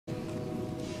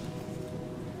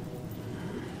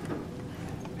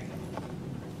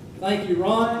Thank you,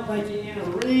 Ron. Thank you, Anna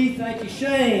Marie. Thank you,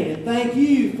 Shane. And thank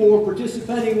you for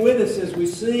participating with us as we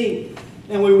sing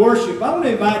and we worship. I want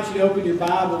to invite you to open your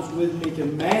Bibles with me to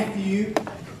Matthew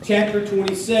chapter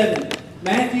 27.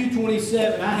 Matthew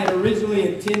 27. I had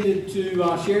originally intended to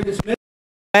share this message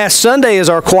last Sunday as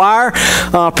our choir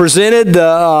presented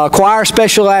the choir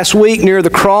special last week near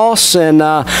the cross, and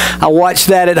I watched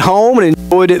that at home and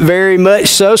enjoyed it very much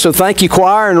so. So thank you,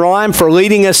 choir and Ryan, for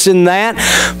leading us in that.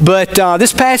 But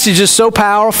this passage is so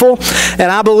powerful,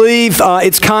 and I believe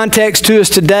its context to us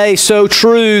today so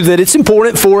true that it's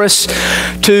important for us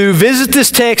to visit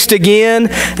this text again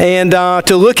and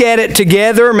to look at it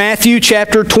together. Matthew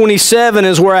chapter 27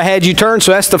 is where I had you turn.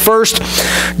 So that's the first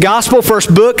gospel,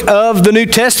 first book of the New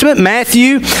Testament,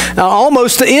 Matthew,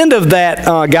 almost the end of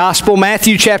that gospel,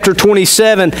 Matthew chapter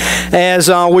 27, as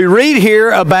we read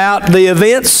here about the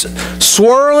events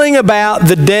swirling about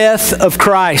the death of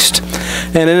Christ.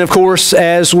 And then, of course,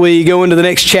 as we go into the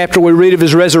next chapter, we read of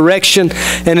His resurrection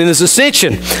and in His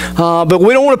ascension. But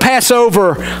we don't want to pass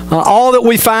over all that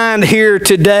we find here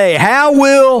today. How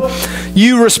will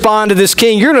you respond to this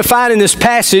King? You're going to find in this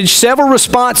passage several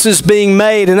responses being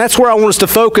made, and that's where I want us to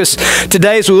focus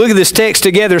today as we look at this text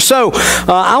together. So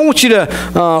I want you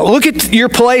to look at your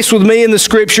place with me in the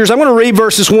Scriptures. I'm going to read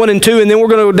verses 1 and 2, and then we're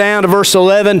going to go down to verse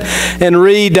 11 and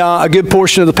read a good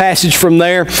portion of the passage from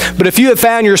there. But if you have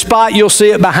found your spot, you'll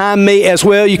see it behind me as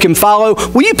well. You can follow.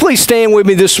 Will you please stand with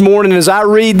me this morning as I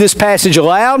read this passage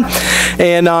aloud,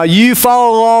 and you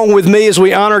follow along with me as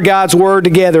we honor God's Word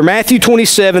together. Matthew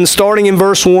 27, starting in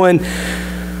verse 1,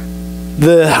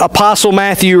 the Apostle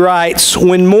Matthew writes,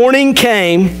 "When morning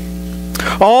came,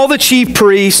 all the chief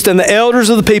priests and the elders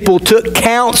of the people took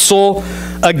counsel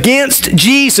against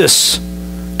Jesus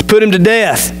to put Him to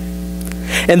death.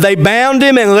 And they bound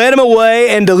Him and led Him away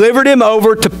and delivered Him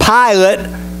over to Pilate,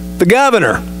 the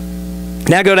governor."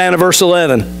 Now go down to verse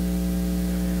 11.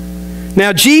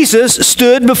 "Now Jesus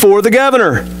stood before the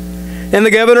governor, and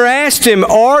the governor asked Him,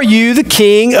 'Are you the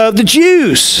King of the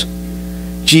Jews?'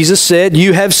 Jesus said,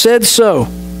 'You have said so.'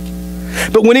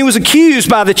 But when He was accused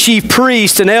by the chief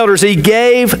priests and elders, He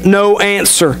gave no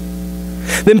answer.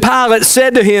 Then Pilate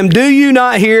said to Him, 'Do you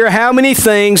not hear how many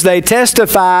things they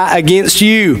testify against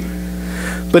you?'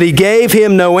 But He gave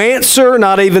him no answer,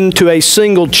 not even to a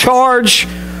single charge,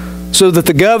 so that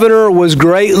the governor was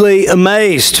greatly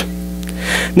amazed.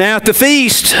 Now at the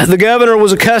feast, the governor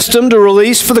was accustomed to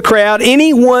release for the crowd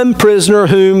any one prisoner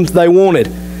whom they wanted.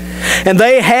 And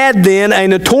they had then a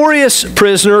notorious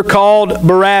prisoner called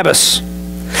Barabbas.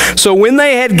 So when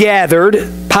they had gathered,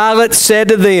 Pilate said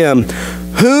to them,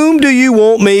 'Whom do you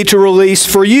want me to release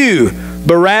for you,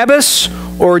 Barabbas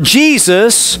or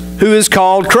Jesus, who is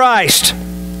called Christ?'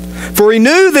 For he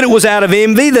knew that it was out of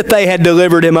envy that they had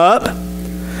delivered him up.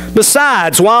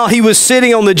 Besides, while he was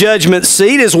sitting on the judgment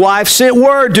seat, his wife sent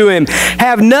word to him,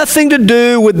 'Have nothing to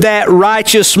do with that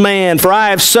righteous man, for I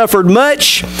have suffered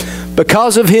much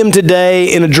because of him today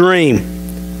in a dream.'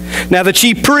 Now the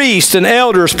chief priests and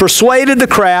elders persuaded the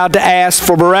crowd to ask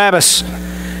for Barabbas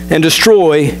and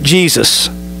destroy Jesus.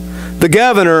 The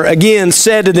governor again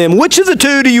said to them, 'Which of the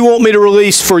two do you want me to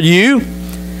release for you?'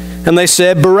 And they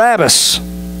said, 'Barabbas.'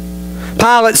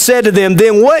 Pilate said to them,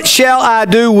 'Then what shall I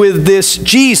do with this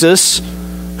Jesus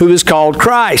who is called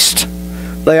Christ?'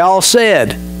 They all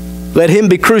said, 'Let him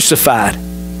be crucified.'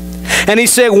 And he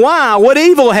said, 'Why? What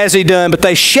evil has he done?' But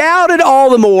they shouted all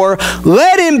the more,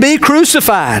 'Let him be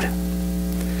crucified.'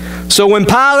 So when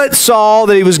Pilate saw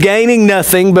that he was gaining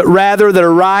nothing, but rather that a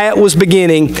riot was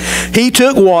beginning, he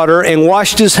took water and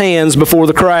washed his hands before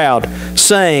the crowd,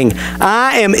 saying,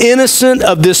 'I am innocent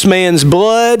of this man's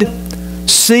blood.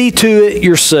 See to it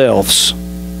yourselves.'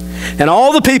 And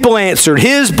all the people answered,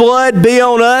 'His blood be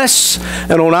on us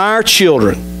and on our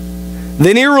children.'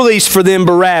 Then he released for them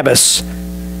Barabbas,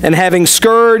 and having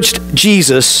scourged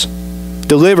Jesus,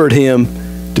 delivered him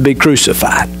to be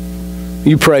crucified."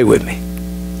 You pray with me.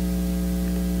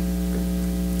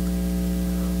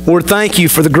 Lord, thank you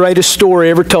for the greatest story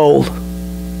ever told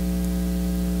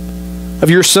of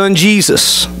your Son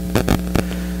Jesus,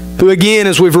 who again,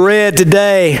 as we've read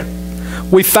today,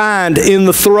 we find in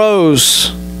the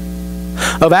throes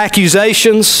of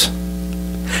accusations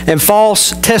and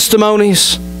false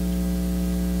testimonies.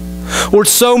 Lord,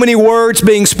 so many words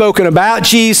being spoken about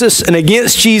Jesus and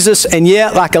against Jesus, and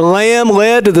yet like a lamb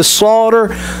led to the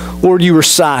slaughter, Lord, you were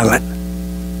silent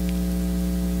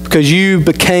because you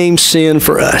became sin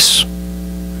for us.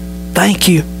 Thank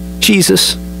you,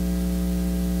 Jesus.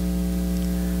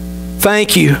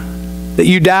 Thank you that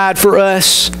you died for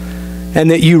us and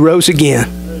that you rose again.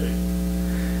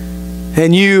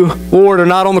 And you, Lord, are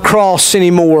not on the cross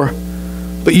anymore,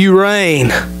 but you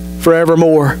reign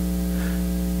forevermore.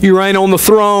 You reign on the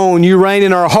throne. You reign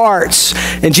in our hearts.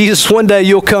 And Jesus, one day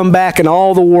you'll come back and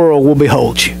all the world will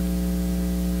behold you.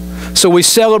 So we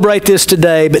celebrate this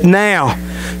today, but now,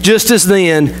 just as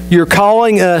then, you're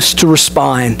calling us to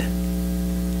respond.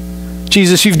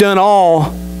 Jesus, you've done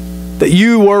all that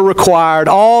you were required,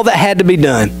 all that had to be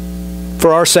done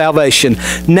for our salvation.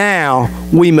 Now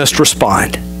we must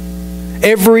respond.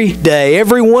 Every day,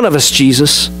 every one of us,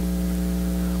 Jesus,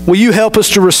 will you help us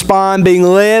to respond, being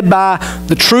led by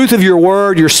the truth of your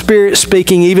word, your Spirit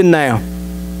speaking even now.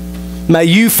 May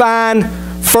you find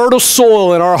fertile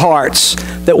soil in our hearts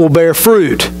that will bear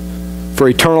fruit for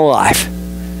eternal life.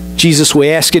 Jesus, we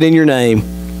ask it in your name.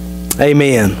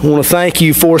 Amen. I want to thank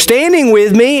you for standing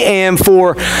with me and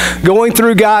for going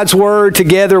through God's Word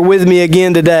together with me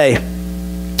again today.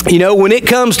 You know, when it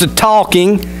comes to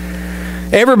talking,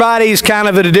 everybody's kind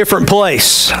of at a different place.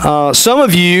 Some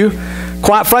of you,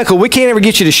 quite frankly, we can't ever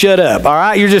get you to shut up, all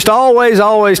right? You're just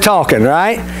always talking,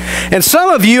 right? And some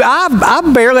of you, I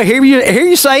barely hear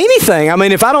you say anything. I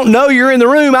mean, if I don't know you're in the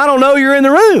room, I don't know you're in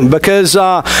the room because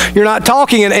you're not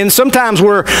talking. And sometimes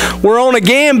we're on a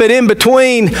gambit in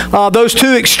between those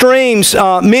two extremes.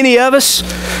 Many of us,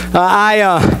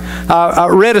 I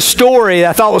read a story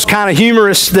I thought was kind of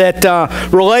humorous that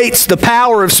relates the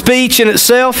power of speech in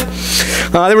itself.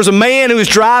 There was a man who was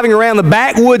driving around the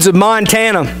backwoods of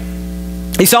Montana.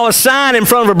 He saw a sign in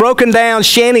front of a broken-down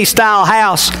shanty-style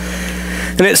house,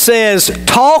 and it says,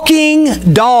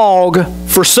 "Talking Dog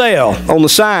for Sale" on the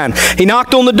sign. He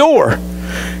knocked on the door,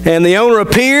 and the owner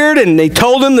appeared, and he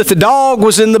told him that the dog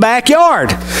was in the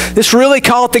backyard. This really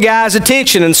caught the guy's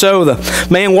attention, and so the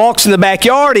man walks in the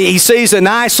backyard. He sees a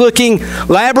nice-looking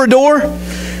Labrador,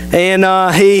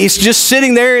 and he's just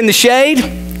sitting there in the shade.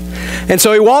 And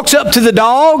so he walks up to the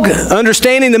dog,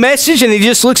 understanding the message, and he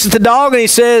just looks at the dog, and he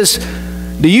says,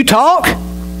 "Do you talk?"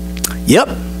 "Yep,"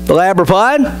 the lab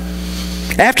replied.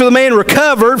 After the man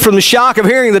recovered from the shock of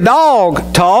hearing the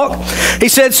dog talk, he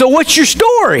said, "So what's your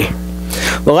story?"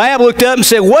 The lab looked up and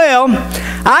said, "Well,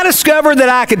 I discovered that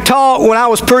I could talk when I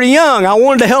was pretty young. I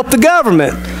wanted to help the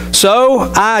government.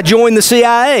 So I joined the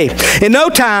CIA. In no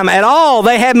time at all,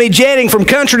 they had me jetting from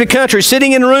country to country,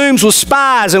 sitting in rooms with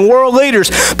spies and world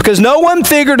leaders, because no one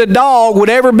figured a dog would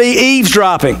ever be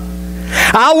eavesdropping.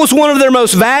 I was one of their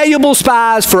most valuable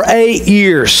spies for 8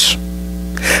 years.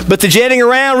 But the jetting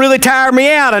around really tired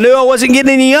me out. I knew I wasn't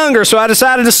getting any younger, so I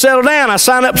decided to settle down. I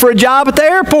signed up for a job at the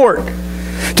airport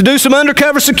to do some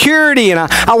undercover security, and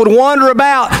I would wander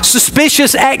about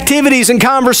suspicious activities and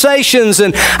conversations,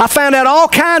 and I found out all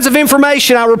kinds of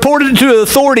information. I reported it to the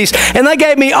authorities, and they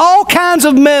gave me all kinds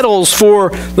of medals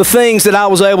for the things that I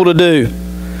was able to do.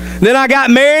 Then I got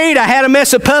married, I had a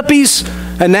mess of puppies,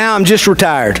 and now I'm just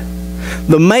retired."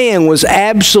 The man was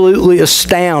absolutely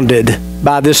astounded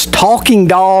by this talking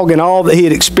dog and all that he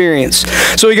had experienced.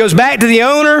 So he goes back to the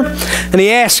owner and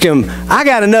he asks him, "I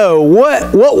got to know,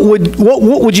 what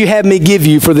would you have me give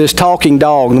you for this talking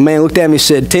dog?" And the man looked at me and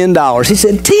said, $10. He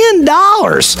said,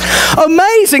 $10?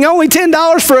 Amazing, only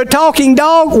 $10 for a talking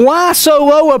dog? Why so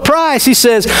low a price? He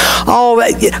says,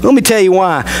 let me tell you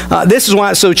why. This is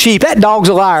why it's so cheap. That dog's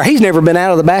a liar. He's never been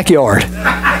out of the backyard.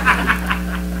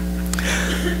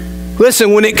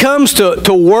 Listen, when it comes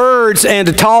to words and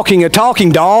to talking, a talking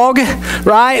dog,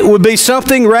 right, would be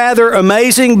something rather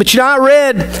amazing. But you know, I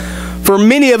read, for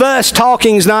many of us,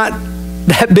 talking's not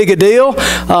that big a deal.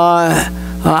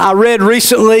 I read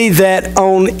recently that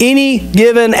on any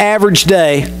given average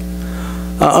day,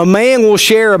 a man will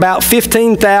share about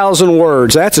 15,000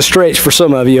 words. That's a stretch for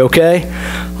some of you, okay?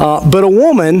 But a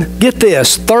woman, get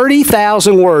this,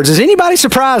 30,000 words. Is anybody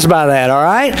surprised by that, all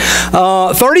right?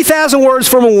 30,000 words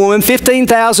from a woman,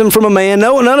 15,000 from a man.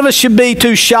 No, none of us should be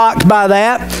too shocked by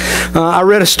that. I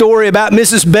read a story about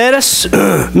Mrs. Bettis,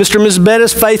 Mr. and Mrs.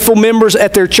 Bettis, faithful members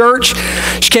at their church.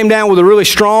 She came down with a really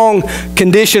strong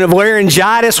condition of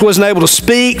laryngitis, wasn't able to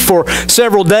speak for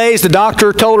several days. The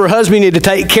doctor told her husband he needed to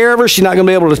take care of her. She's not going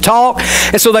to be able to talk.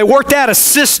 And so they worked out a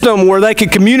system where they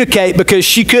could communicate because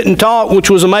she couldn't talk, which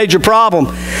was a major problem.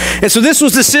 And so this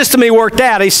was the system he worked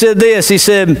out. He said this. He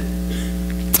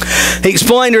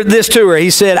explained this to her. He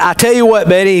said, "I tell you what,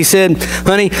 Betty," he said,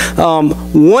 "honey,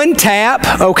 one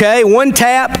tap, okay, one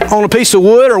tap on a piece of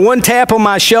wood or one tap on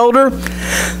my shoulder,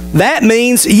 that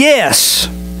means yes.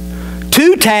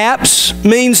 2 taps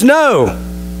means no.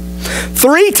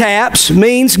 3 taps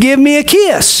means give me a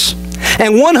kiss.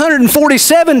 And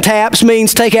 147 taps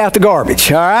means take out the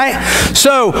garbage," all right?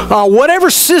 So whatever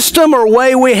system or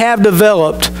way we have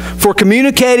developed for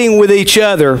communicating with each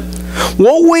other,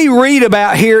 what we read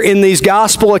about here in these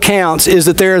gospel accounts is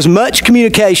that there is much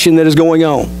communication that is going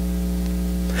on.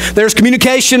 There's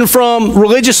communication from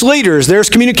religious leaders. There's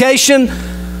communication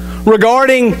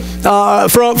regarding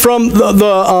from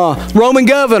the Roman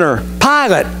governor,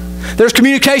 Pilate. There's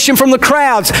communication from the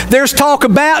crowds. There's talk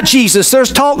about Jesus.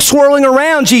 There's talk swirling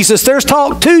around Jesus. There's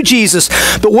talk to Jesus.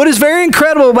 But what is very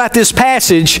incredible about this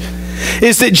passage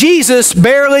is that Jesus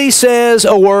barely says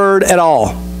a word at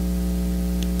all.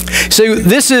 See,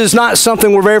 this is not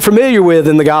something we're very familiar with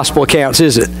in the gospel accounts,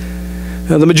 is it?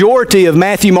 The majority of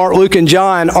Matthew, Mark, Luke, and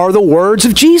John are the words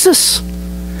of Jesus.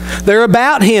 They're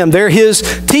about Him. They're His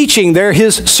teaching. They're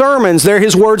His sermons. They're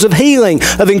His words of healing,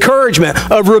 of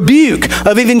encouragement, of rebuke,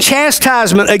 of even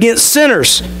chastisement against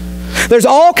sinners. There's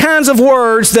all kinds of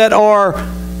words that are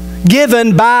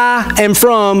given by and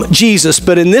from Jesus.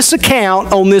 But in this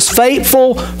account, on this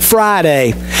fateful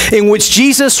Friday, in which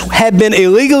Jesus had been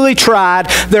illegally tried,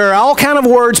 there are all kinds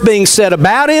of words being said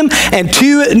about Him and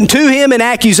to Him in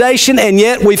accusation, and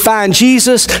yet we find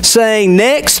Jesus saying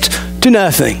next to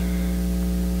nothing.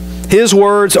 His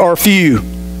words are few.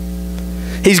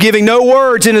 He's giving no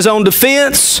words in His own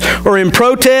defense or in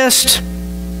protest,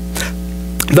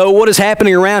 though what is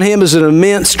happening around Him is an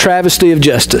immense travesty of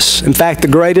justice. In fact, the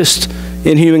greatest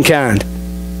in humankind.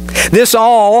 This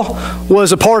all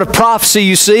was a part of prophecy,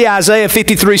 you see. Isaiah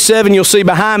 53:7, you'll see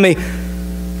behind me,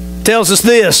 tells us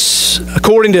this.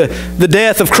 According to the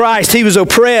death of Christ, He was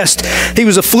oppressed, He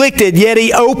was afflicted, yet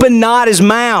He opened not His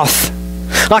mouth.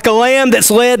 Like a lamb that's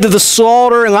led to the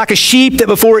slaughter, and like a sheep that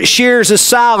before it shears is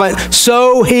silent,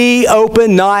 so He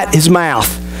opened not His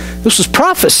mouth. This was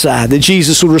prophesied that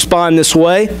Jesus would respond this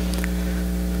way.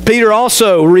 Peter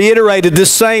also reiterated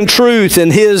this same truth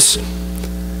in his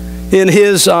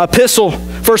epistle.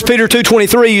 1 Peter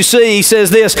 2:23, you see, he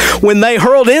says this, when they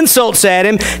hurled insults at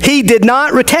Him, He did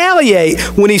not retaliate.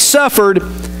 When He suffered,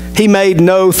 He made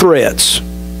no threats.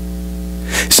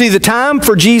 See, the time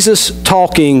for Jesus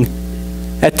talking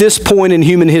at this point in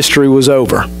human history was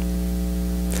over.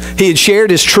 He had shared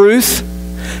His truth.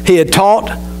 He had taught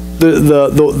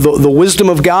the wisdom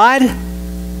of God.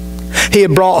 He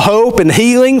had brought hope and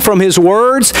healing from His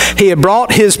words. He had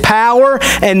brought His power,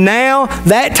 and now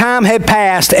that time had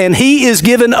passed, and He is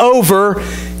given over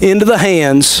into the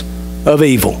hands of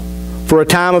evil for a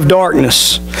time of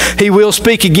darkness. He will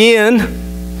speak again.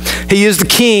 He is the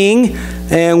King,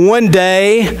 and one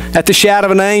day, at the shout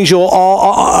of an angel,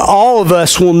 all of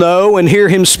us will know and hear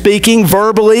Him speaking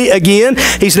verbally again.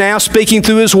 He's now speaking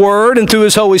through His Word and through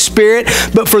His Holy Spirit.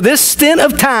 But for this stint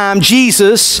of time,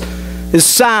 Jesus is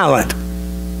silent.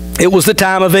 It was the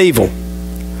time of evil.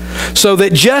 So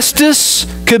that justice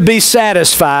could be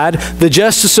satisfied, the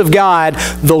justice of God,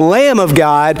 the Lamb of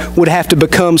God would have to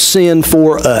become sin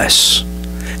for us.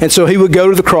 And so He would go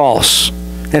to the cross,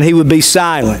 and He would be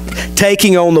silent,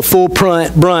 taking on the full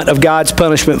brunt of God's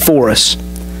punishment for us.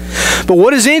 But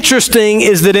what is interesting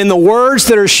is that in the words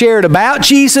that are shared about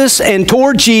Jesus and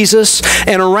toward Jesus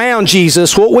and around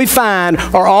Jesus, what we find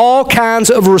are all kinds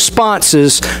of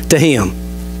responses to Him.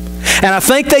 And I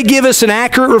think they give us an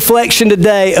accurate reflection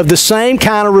today of the same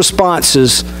kind of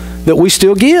responses that we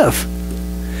still give.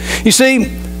 You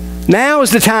see, now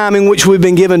is the time in which we've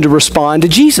been given to respond to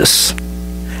Jesus.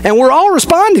 And we're all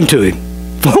responding to Him,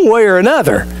 one way or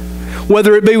another.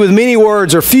 Whether it be with many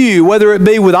words or few, whether it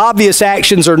be with obvious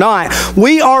actions or not,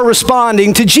 we are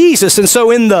responding to Jesus. And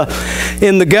so in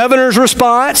the governor's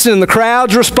response, and in the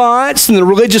crowd's response, and the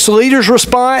religious leader's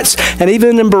response, and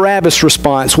even in Barabbas'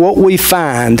 response, what we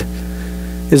find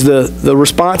is the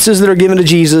responses that are given to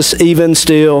Jesus even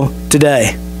still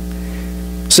today.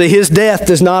 See, His death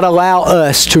does not allow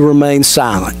us to remain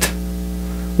silent.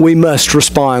 We must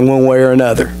respond one way or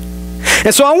another.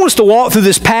 And so I want us to walk through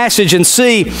this passage and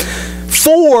see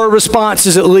 4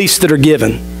 responses at least that are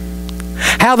given.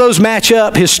 How those match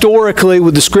up historically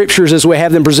with the Scriptures as we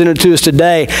have them presented to us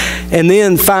today, and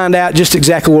then find out just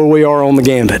exactly where we are on the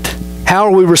gambit. How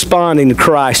are we responding to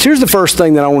Christ? Here's the first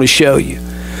thing that I want to show you.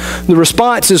 The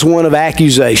response is one of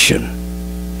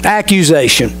accusation.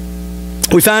 Accusation.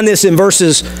 We find this in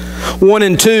verses 1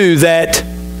 and 2 that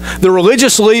the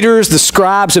religious leaders, the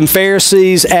scribes and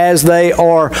Pharisees, as they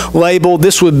are labeled,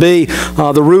 this would be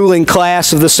the ruling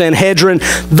class of the Sanhedrin,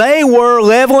 they were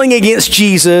leveling against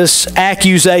Jesus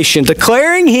accusation,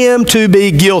 declaring Him to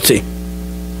be guilty.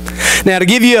 Now, to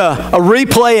give you a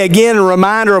replay again, a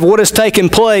reminder of what has taken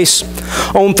place,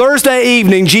 on Thursday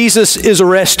evening, Jesus is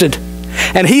arrested,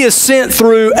 and He is sent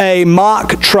through a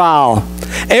mock trial.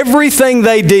 Everything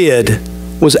they did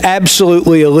was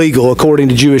absolutely illegal according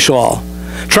to Jewish law.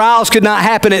 Trials could not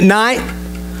happen at night.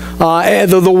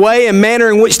 The way and manner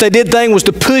in which they did things was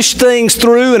to push things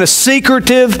through in a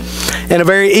secretive and a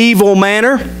very evil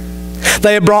manner.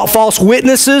 They had brought false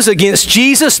witnesses against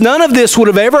Jesus. None of this would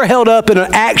have ever held up in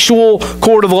an actual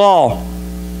court of law.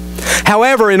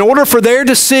 However, in order for their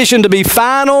decision to be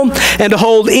final and to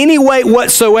hold any weight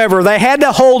whatsoever, they had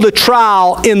to hold a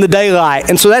trial in the daylight.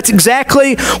 And so that's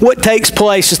exactly what takes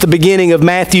place at the beginning of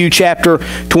Matthew chapter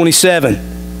 27.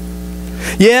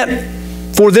 Yet,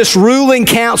 for this ruling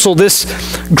council, this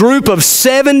group of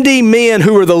 70 men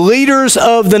who are the leaders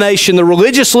of the nation, the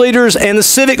religious leaders and the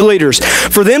civic leaders,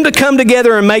 for them to come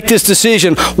together and make this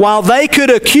decision, while they could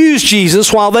accuse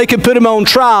Jesus, while they could put him on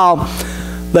trial,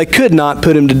 they could not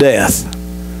put him to death.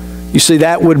 You see,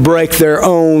 that would break their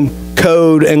own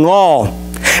code and law.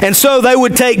 And so they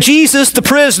would take Jesus, the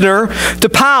prisoner, to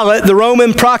Pilate, the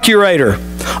Roman procurator.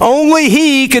 Only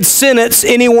he could sentence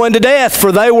anyone to death,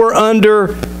 for they were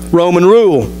under Roman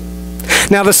rule.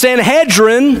 Now the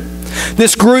Sanhedrin,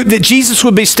 this group that Jesus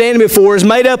would be standing before, is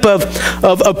made up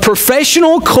of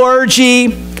professional clergy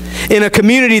in a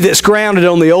community that's grounded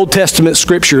on the Old Testament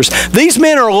Scriptures. These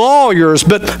men are lawyers,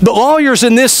 but lawyers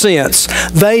in this sense.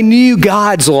 They knew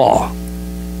God's law.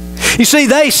 You see,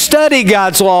 they studied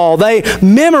God's law. They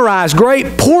memorized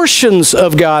great portions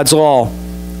of God's law.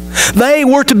 They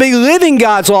were to be living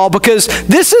God's law, because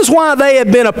this is why they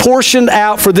had been apportioned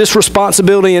out for this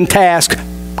responsibility and task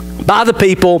by the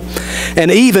people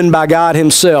and even by God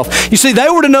himself. You see, they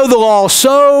were to know the law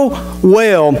so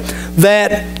well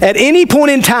that at any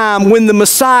point in time when the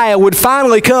Messiah would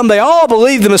finally come, they all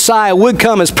believed the Messiah would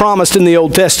come as promised in the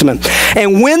Old Testament.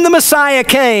 And when the Messiah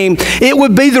came, it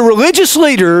would be the religious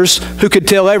leaders who could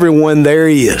tell everyone, there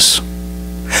he is.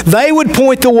 They would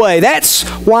point the way. That's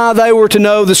why they were to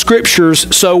know the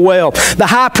Scriptures so well. The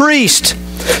high priest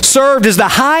served as the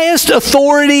highest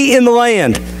authority in the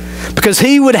land, because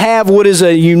he would have what is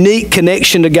a unique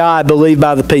connection to God believed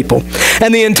by the people.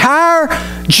 And the entire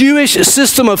Jewish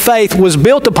system of faith was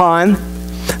built upon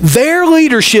their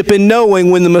leadership in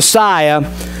knowing when the Messiah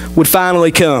would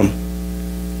finally come.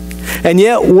 And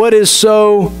yet, what is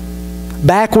so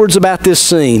backwards about this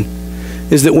scene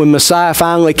is that when Messiah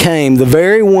finally came, the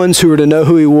very ones who were to know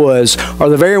who he was are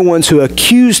the very ones who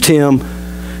accused him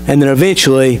and then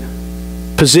eventually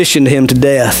positioned him to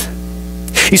death.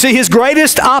 You see, his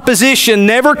greatest opposition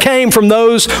never came from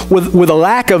those with a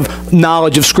lack of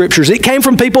knowledge of Scriptures. It came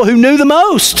from people who knew the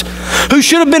most, who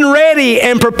should have been ready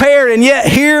and prepared, and yet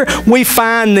here we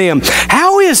find them.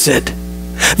 How is it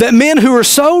that men who are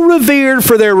so revered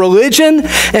for their religion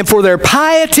and for their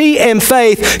piety and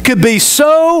faith could be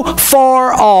so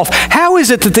far off? How is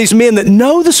it that these men that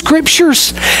know the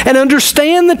Scriptures and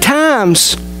understand the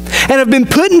times and have been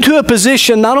put into a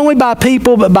position not only by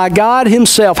people but by God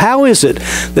himself, how is it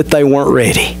that they weren't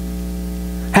ready?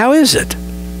 How is it?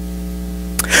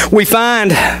 We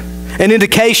find an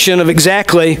indication of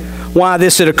exactly why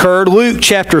this had occurred. Luke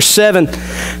chapter 7,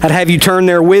 I'd have you turn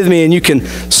there with me, and you can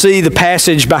see the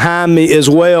passage behind me as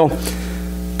well,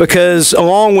 because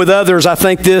along with others, I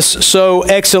think this so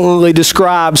excellently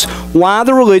describes why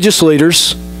the religious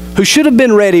leaders who should have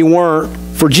been ready weren't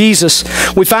for Jesus.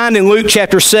 We find in Luke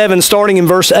chapter 7, starting in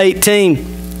verse 18,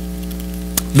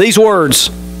 these words.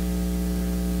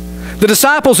 The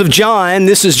disciples of John,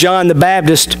 this is John the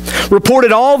Baptist,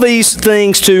 reported all these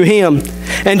things to him.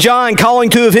 And John,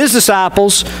 calling two of his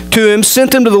disciples to him,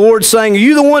 sent them to the Lord, saying, Are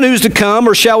you the one who's to come,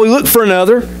 or shall we look for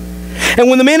another? And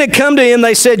when the men had come to him,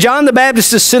 they said, John the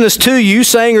Baptist has sent us to you,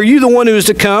 saying, Are you the one who is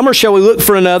to come, or shall we look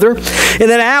for another? In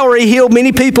that hour he healed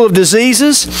many people of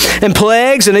diseases and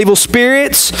plagues and evil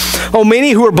spirits. On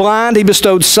many who were blind he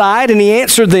bestowed sight, and he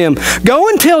answered them, Go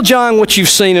and tell John what you've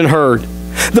seen and heard.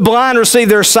 The blind receive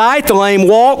their sight, the lame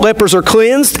walk, lepers are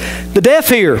cleansed, the deaf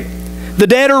hear, the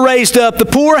dead are raised up, the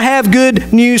poor have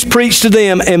good news preached to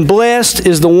them, and blessed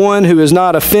is the one who is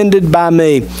not offended by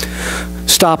me.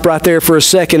 Stop right there for a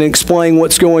second and explain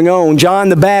what's going on. John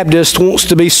the Baptist wants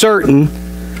to be certain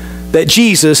that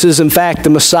Jesus is in fact the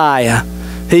Messiah.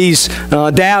 He's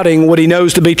doubting what he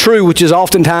knows to be true, which is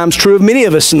oftentimes true of many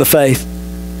of us in the faith.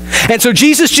 And so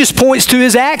Jesus just points to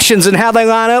his actions and how they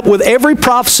line up with every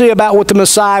prophecy about what the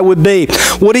Messiah would be.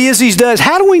 What he is, he does.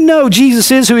 How do we know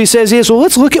Jesus is who he says he is? Well,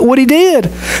 let's look at what he did.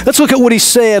 Let's look at what he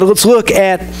said. Let's look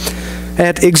at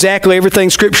exactly everything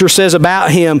Scripture says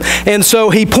about him. And so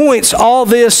he points all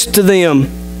this to them.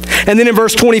 And then in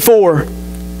verse 24,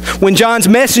 when John's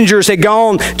messengers had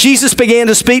gone, Jesus began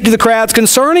to speak to the crowds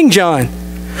concerning John.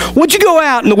 Would you go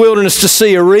out in the wilderness to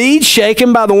see a reed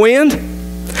shaken by the wind?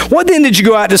 What then did you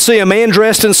go out to see? A man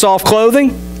dressed in soft clothing?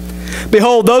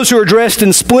 Behold, those who are dressed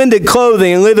in splendid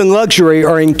clothing and live in luxury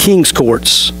are in king's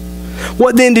courts.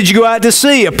 What then did you go out to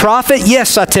see? A prophet?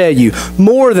 Yes, I tell you,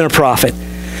 more than a prophet.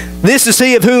 This is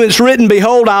he of whom it's written,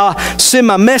 Behold, I'll send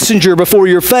my messenger before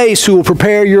your face who will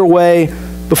prepare your way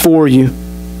before you.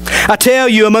 I tell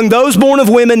you, among those born of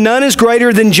women, none is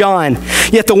greater than John.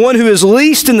 Yet the one who is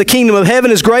least in the kingdom of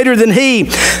heaven is greater than he.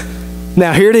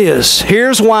 Now here it is.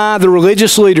 Here's why the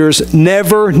religious leaders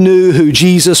never knew who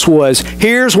Jesus was.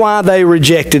 Here's why they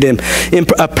rejected him. In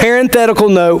a parenthetical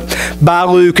note by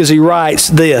Luke as he writes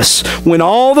this, when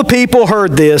all the people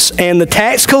heard this, and the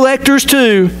tax collectors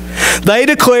too, they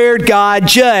declared God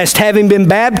just, having been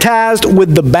baptized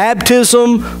with the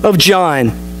baptism of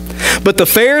John. But the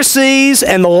Pharisees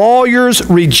and the lawyers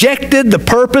rejected the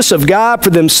purpose of God for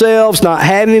themselves, not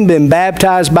having been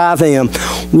baptized by them.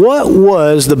 What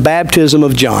was the baptism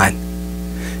of John?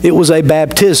 It was a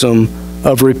baptism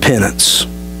of repentance.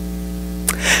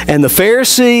 And the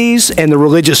Pharisees and the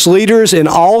religious leaders, in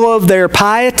all of their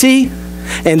piety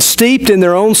and steeped in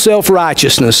their own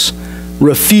self-righteousness,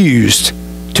 refused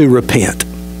to repent.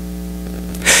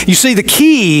 You see, the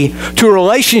key to a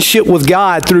relationship with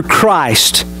God through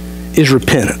Christ is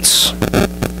repentance.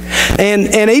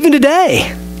 And even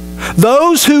today,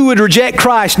 those who would reject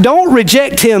Christ don't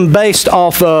reject him based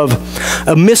off of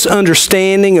a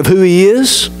misunderstanding of who he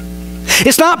is.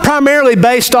 It's not primarily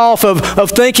based off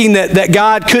of thinking that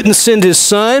God couldn't send his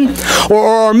son,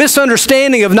 or a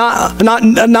misunderstanding of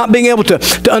not being able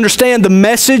to understand the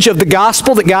message of the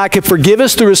gospel that God could forgive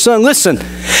us through his son. Listen,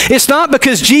 it's not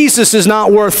because Jesus is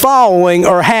not worth following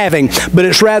or having, but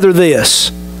it's rather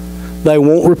this: they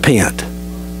won't repent.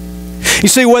 You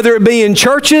see, whether it be in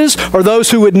churches or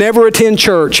those who would never attend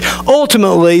church,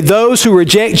 ultimately those who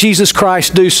reject Jesus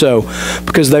Christ do so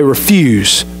because they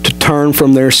refuse to turn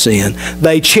from their sin.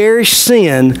 They cherish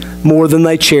sin more than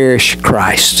they cherish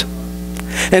Christ.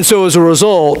 And so as a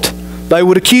result, they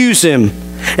would accuse him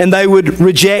and they would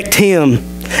reject him.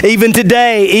 Even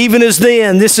today, even as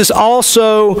then, this is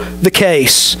also the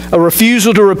case, a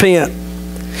refusal to repent.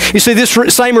 You see, this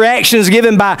same reaction is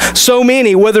given by so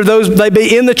many, whether they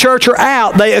be in the church or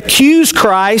out. They accuse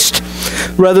Christ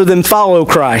rather than follow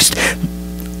Christ.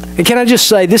 And can I just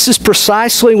say, this is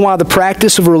precisely why the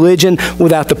practice of religion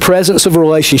without the presence of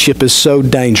relationship is so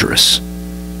dangerous.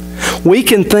 We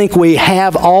can think we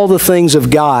have all the things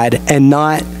of God and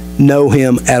not know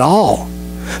him at all.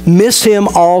 Miss him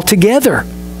altogether.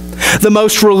 The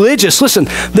most religious, listen,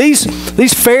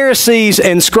 these Pharisees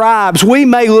and scribes, we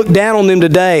may look down on them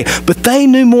today, but they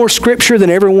knew more Scripture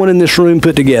than everyone in this room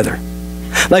put together.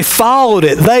 They followed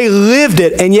it, they lived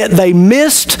it, and yet they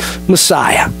missed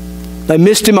Messiah. They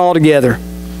missed him altogether.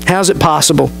 How's it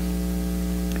possible?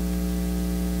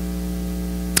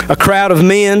 A crowd of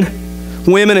men,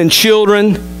 women, and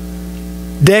children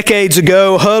decades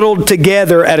ago huddled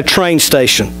together at a train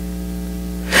station.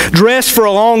 Dressed for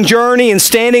a long journey and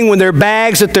standing with their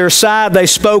bags at their side, they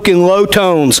spoke in low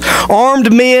tones.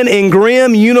 Armed men in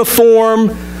grim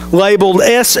uniform labeled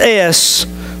SS,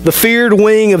 the feared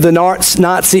wing of the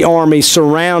Nazi army,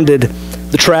 surrounded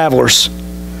the travelers.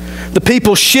 The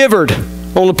people shivered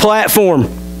on the platform.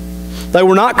 They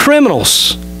were not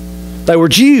criminals. They were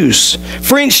Jews,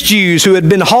 French Jews who had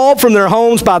been hauled from their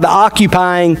homes by the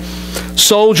occupying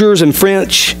soldiers and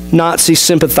French Nazi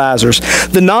sympathizers.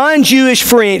 The non-Jewish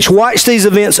French watched these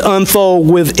events unfold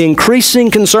with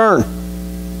increasing concern.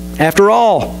 After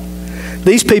all,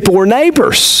 these people were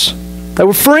neighbors. They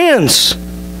were friends.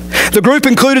 The group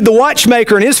included the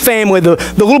watchmaker and his family, the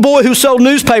little boy who sold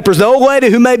newspapers, the old lady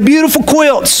who made beautiful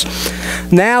quilts.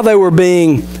 Now they were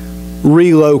being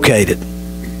relocated.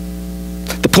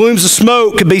 The plumes of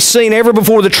smoke could be seen ever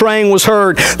before the train was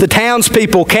heard. The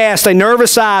townspeople cast a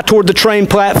nervous eye toward the train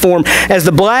platform as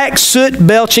the black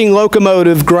soot-belching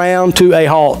locomotive ground to a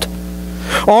halt.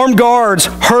 Armed guards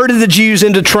herded the Jews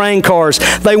into train cars.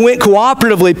 They went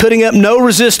cooperatively, putting up no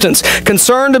resistance.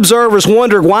 Concerned observers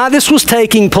wondered why this was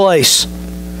taking place.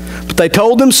 But they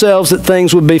told themselves that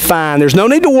things would be fine. There's no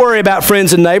need to worry about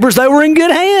friends and neighbors. They were in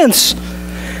good hands.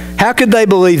 How could they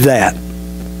believe that?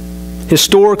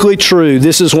 Historically true.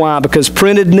 This is why, because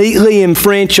printed neatly in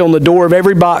French on the door of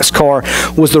every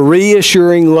boxcar was the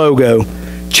reassuring logo,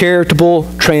 Charitable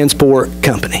Transport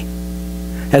Company,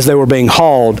 as they were being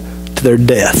hauled to their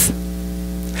death.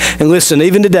 And listen,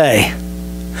 even today,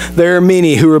 there are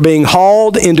many who are being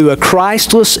hauled into a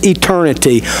Christless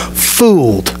eternity,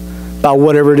 fooled by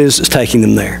whatever it is that's taking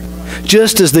them there,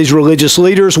 just as these religious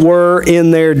leaders were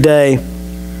in their day.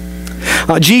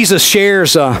 Jesus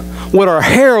shares what are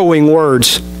harrowing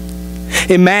words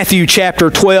in Matthew chapter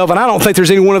 12. And I don't think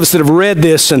there's any one of us that have read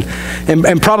this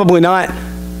and probably not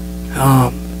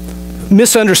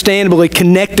misunderstandably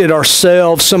connected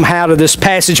ourselves somehow to this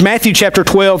passage. Matthew chapter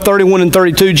 12, 31 and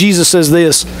 32, Jesus says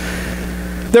this: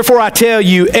 Therefore I tell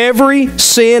you, every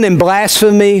sin and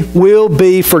blasphemy will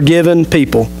be forgiven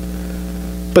people.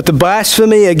 But the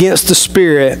blasphemy against the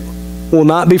Spirit will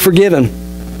not be forgiven.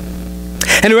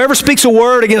 And whoever speaks a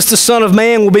word against the Son of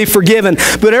Man will be forgiven.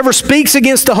 But whoever speaks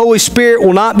against the Holy Spirit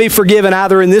will not be forgiven,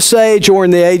 either in this age or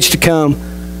in the age to come.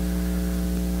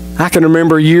 I can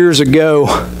remember years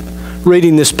ago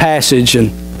reading this passage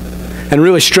and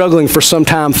really struggling for some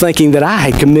time, thinking that I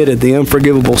had committed the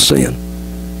unforgivable sin.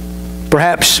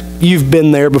 Perhaps you've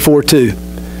been there before too.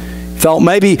 Thought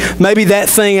maybe that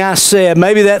thing I said,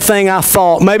 maybe that thing I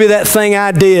thought, maybe that thing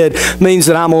I did means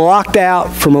that I'm locked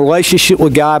out from a relationship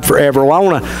with God forever. Well, I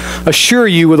want to assure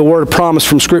you with a word of promise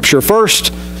from Scripture.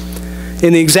 First,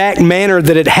 in the exact manner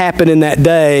that it happened in that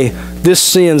day, this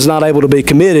sin's not able to be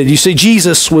committed. You see,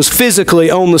 Jesus was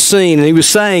physically on the scene, and he was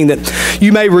saying that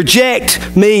you may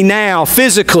reject me now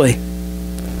physically,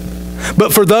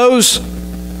 but for those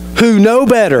who know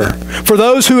better, for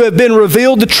those who have been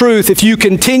revealed the truth, if you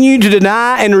continue to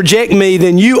deny and reject me,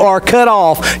 then you are cut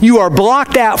off. You are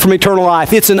blocked out from eternal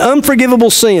life. It's an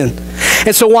unforgivable sin.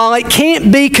 And so while it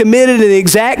can't be committed in the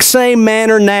exact same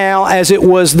manner now as it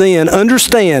was then,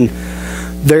 understand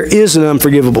there is an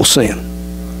unforgivable sin.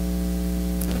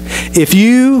 If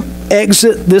you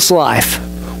exit this life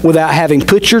without having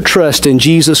put your trust in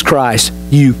Jesus Christ,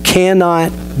 you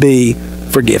cannot be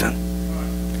forgiven.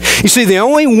 You see, the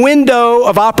only window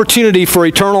of opportunity for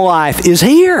eternal life is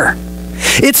here.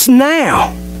 It's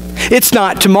now. It's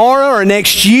not tomorrow or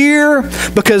next year,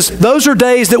 because those are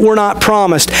days that we're not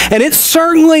promised. And it's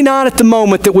certainly not at the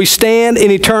moment that we stand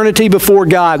in eternity before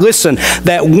God. Listen,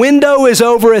 that window is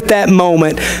over at that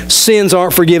moment. Sins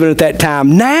aren't forgiven at that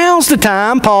time. Now's the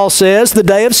time, Paul says, the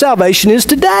day of salvation is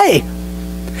today.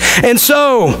 And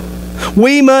so,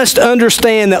 we must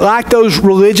understand that like those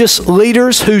religious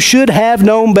leaders who should have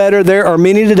known better, there are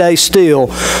many today still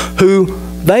who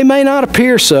they may not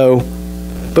appear so,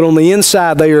 but on the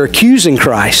inside they are accusing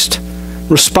Christ,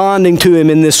 responding to Him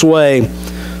in this way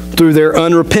through their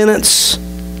unrepentance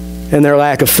and their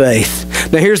lack of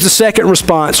faith. Now here's the second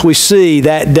response we see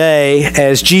that day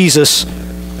as Jesus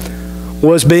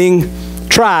was being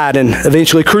tried and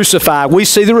eventually crucified. We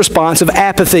see the response of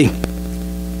apathy.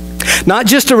 Not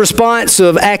just a response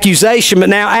of accusation, but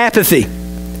now apathy.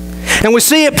 And we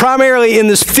see it primarily in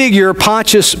this figure,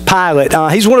 Pontius Pilate.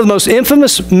 He's one of the most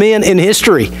infamous men in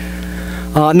history.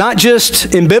 Not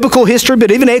just in biblical history,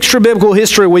 but even extra-biblical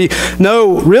history. We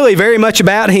know really very much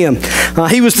about him.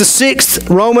 He was the 6th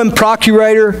Roman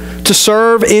procurator to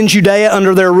serve in Judea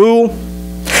under their rule.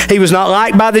 He was not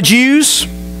liked by the Jews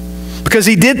because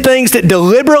he did things that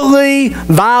deliberately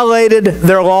violated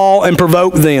their law and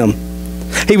provoked them.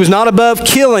 He was not above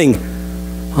killing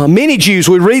many Jews.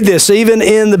 We read this even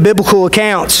in the biblical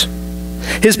accounts.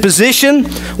 His position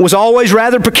was always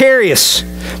rather precarious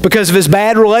because of his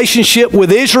bad relationship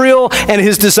with Israel and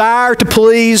his desire to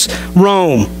please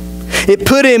Rome. It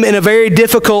put him in a very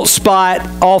difficult spot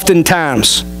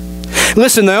oftentimes.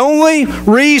 Listen, the only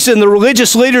reason the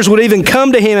religious leaders would even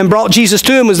come to him and brought Jesus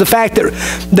to him was the fact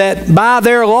that by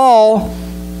their law,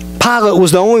 Pilate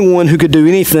was the only one who could do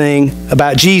anything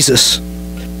about Jesus.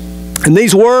 And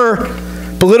these were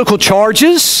political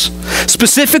charges.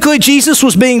 Specifically, Jesus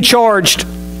was being charged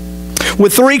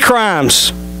with 3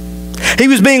 crimes. He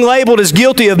was being labeled as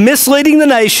guilty of misleading the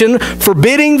nation,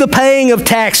 forbidding the paying of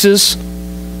taxes,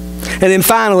 and then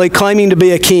finally claiming to be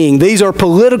a king. These are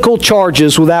political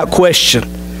charges without question.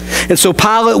 And so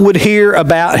Pilate would hear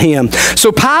about him.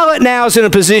 So Pilate now is in a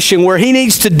position where he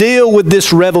needs to deal with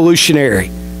this revolutionary.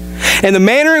 And the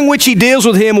manner in which he deals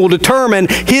with him will determine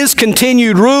his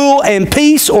continued rule and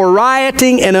peace or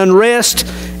rioting and unrest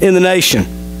in the nation.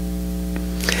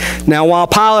 Now, while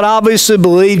Pilate obviously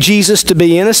believed Jesus to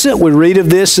be innocent, we read of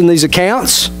this in these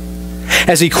accounts.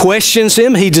 As he questions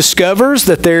him, he discovers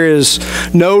that there is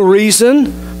no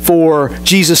reason for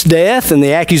Jesus' death, and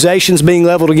the accusations being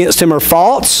leveled against him are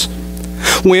false.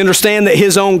 We understand that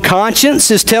his own conscience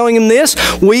is telling him this.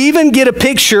 We even get a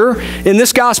picture in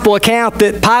this gospel account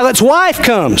that Pilate's wife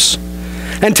comes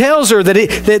and tells her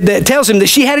that tells him that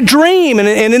she had a dream, and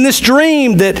in this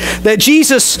dream that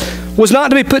Jesus was not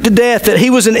to be put to death, that he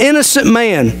was an innocent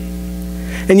man.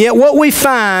 And yet what we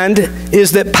find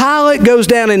is that Pilate goes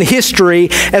down in history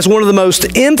as one of the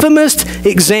most infamous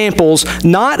examples,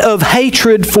 not of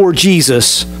hatred for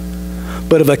Jesus,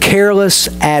 but of a careless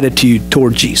attitude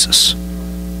toward Jesus.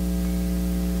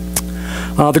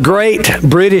 The great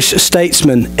British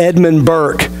statesman Edmund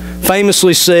Burke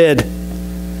famously said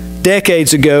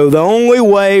decades ago, "The only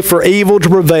way for evil to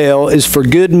prevail is for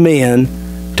good men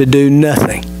to do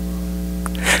nothing."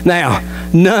 Now,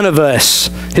 none of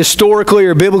us historically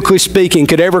or biblically speaking,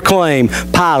 could ever claim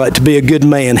Pilate to be a good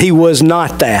man. He was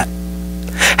not that.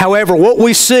 However, what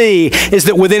we see is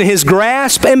that within his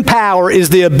grasp and power is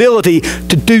the ability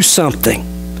to do something,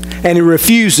 and he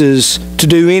refuses to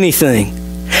do anything.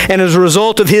 And as a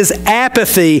result of his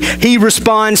apathy, he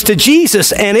responds to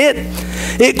Jesus, and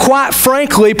it quite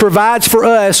frankly provides for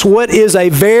us what is a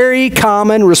very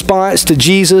common response to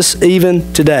Jesus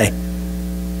even today.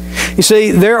 You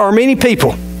see, there are many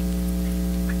people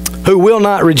who will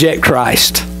not reject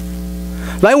Christ.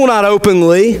 They will not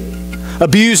openly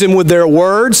abuse him with their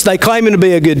words. They claim him to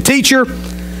be a good teacher.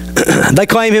 They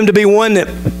claim him to be one that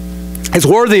is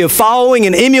worthy of following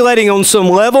and emulating on some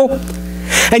level.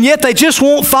 And yet they just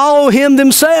won't follow him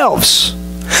themselves.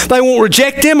 They won't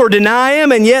reject him or deny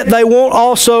him, and yet they won't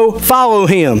also follow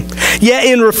him. Yet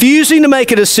in refusing to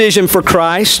make a decision for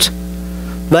Christ,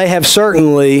 they have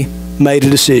certainly made a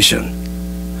decision.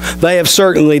 They have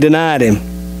certainly denied him.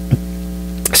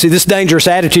 See, this dangerous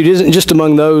attitude isn't just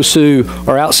among those who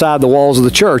are outside the walls of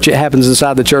the church. It happens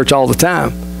inside the church all the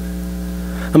time.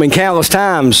 I mean, countless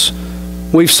times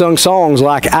we've sung songs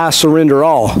like "I Surrender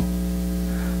All"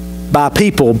 by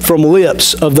people from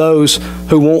lips of those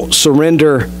who won't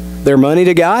surrender their money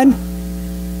to God.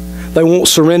 They won't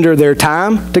surrender their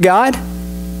time to God.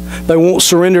 They won't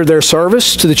surrender their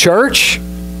service to the church.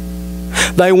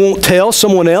 They won't tell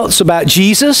someone else about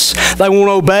Jesus. They won't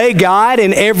obey God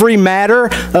in every matter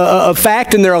of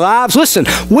fact in their lives. Listen,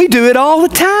 we do it all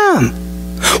the time.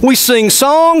 We sing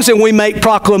songs and we make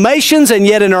proclamations, and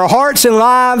yet in our hearts and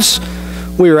lives,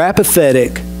 we are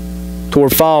apathetic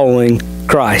toward following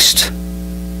Christ.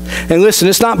 And listen,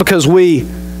 it's not because we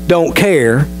don't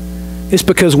care. It's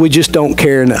because we just don't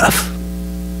care enough.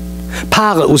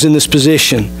 Pilate was in this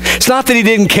position. It's not that he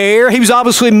didn't care. He was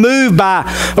obviously moved by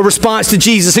a response to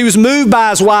Jesus. He was moved by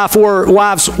his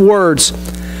wife's words.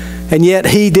 And yet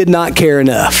he did not care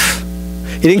enough.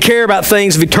 He didn't care about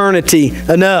things of eternity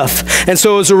enough. And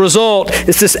so as a result,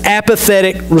 it's this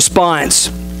apathetic response.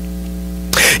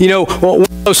 You know, one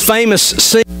of those famous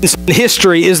scenes in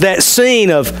history is that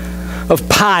scene of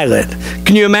Pilate.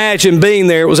 Can you imagine being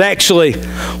there? It was actually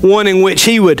one in which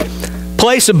he would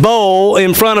place a bowl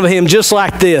in front of him just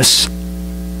like this.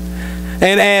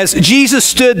 And as Jesus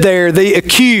stood there, the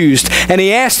accused, and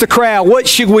he asked the crowd, "What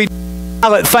should we do?"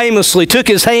 Pilate famously took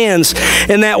his hands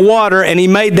in that water and he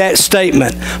made that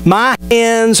statement, "My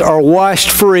hands are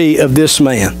washed free of this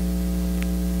man."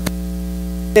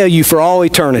 I tell you, for all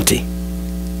eternity,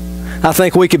 I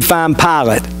think we could find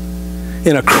Pilate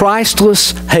in a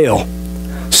Christless hell,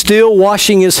 still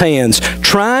washing his hands,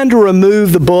 trying to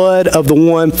remove the blood of the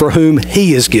one for whom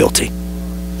he is guilty,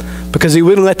 because he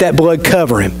wouldn't let that blood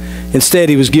cover him. Instead,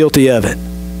 he was guilty of it.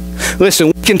 Listen,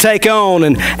 we can take on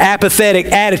an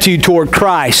apathetic attitude toward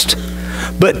Christ,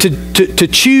 but to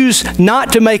choose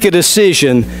not to make a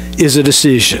decision is a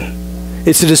decision.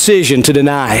 It's a decision to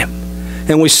deny him.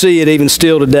 And we see it even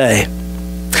still today.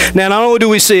 Now, not only do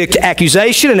we see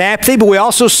accusation and apathy, but we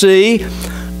also see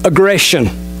aggression.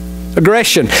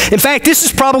 Aggression. In fact, this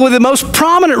is probably the most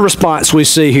prominent response we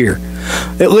see here,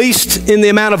 at least in the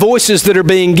amount of voices that are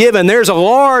being given. There's a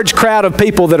large crowd of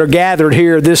people that are gathered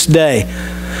here this day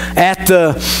at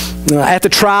the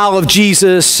trial of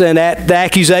Jesus and at the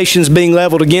accusations being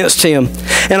leveled against him.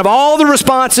 And of all the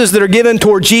responses that are given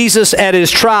toward Jesus at his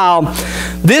trial,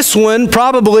 this one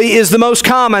probably is the most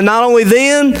common, not only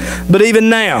then, but even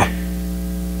now.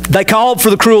 They called for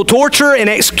the cruel torture and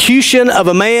execution of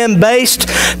a man based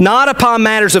not upon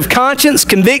matters of conscience,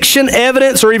 conviction,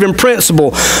 evidence, or even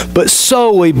principle, but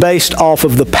solely based off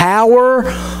of the power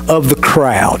of the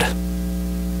crowd.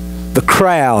 The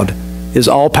crowd is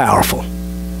all-powerful.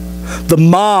 The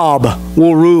mob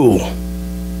will rule.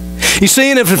 You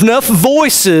see, and if enough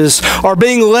voices are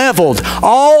being leveled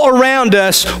all around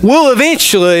us, we'll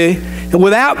eventually,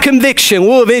 without conviction,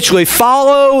 we'll eventually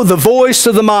follow the voice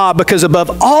of the mob, because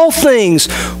above all things,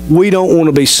 we don't want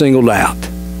to be singled out.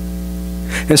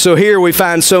 And so here we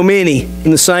find so many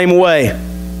in the same way.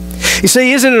 You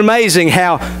see, isn't it amazing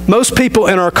how most people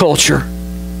in our culture,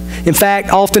 in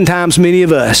fact, oftentimes many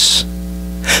of us,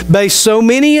 base so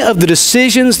many of the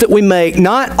decisions that we make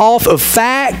not off of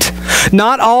fact,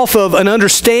 not off of an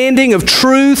understanding of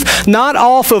truth, not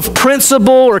off of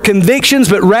principle or convictions,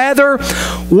 but rather,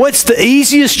 what's the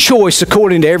easiest choice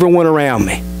according to everyone around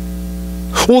me?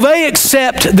 Will they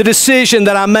accept the decision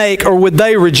that I make, or would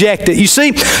they reject it? You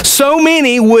see, so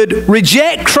many would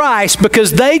reject Christ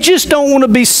because they just don't want to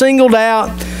be singled out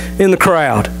in the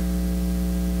crowd.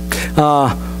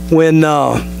 When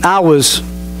I was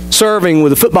serving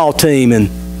with a football team in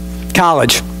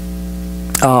college,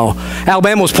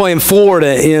 Alabama was playing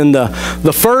Florida in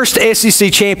the first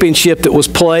SEC championship that was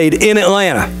played in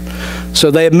Atlanta. So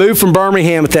they had moved from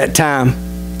Birmingham at that time.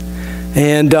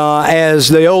 And as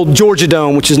the old Georgia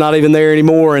Dome, which is not even there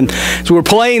anymore. And so we're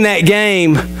playing that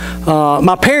game.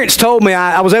 My parents told me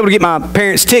I was able to get my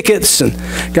parents' tickets and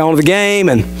go on to the game.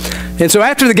 And so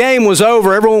after the game was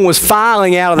over, everyone was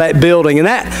filing out of that building. And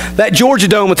that Georgia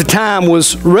Dome at the time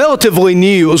was relatively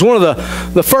new. It was one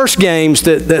of the first games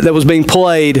that was being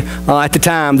played at the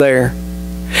time there.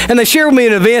 And they shared with me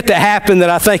an event that happened that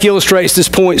I think illustrates this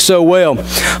point so well.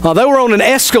 They were on an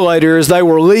escalator as they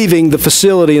were leaving the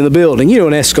facility in the building. You know,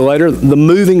 an escalator, the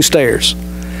moving stairs.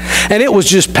 And it was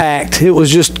just packed. It was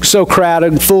just so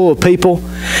crowded and full of people.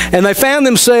 And they found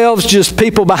themselves just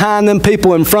people behind them,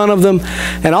 people in front of them.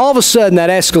 And all of a sudden, that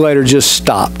escalator just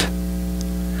stopped.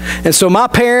 And so my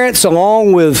parents,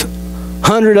 along with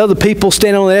 100 other people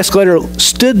standing on the escalator,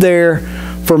 stood there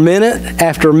for minute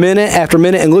after minute after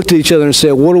minute and looked at each other and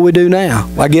said, what do we do now?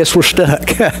 I guess we're stuck.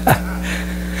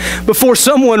 Before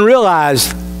someone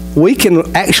realized we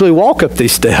can actually walk up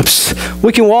these steps.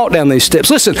 We can walk down these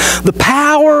steps. Listen, the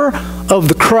power of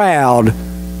the crowd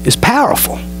is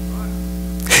powerful.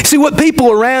 See what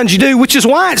people around you do, which is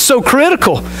why it's so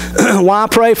critical. Why I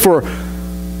pray for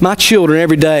my children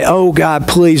every day. Oh, God,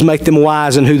 please make them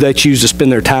wise in who they choose to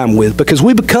spend their time with, because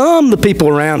we become the people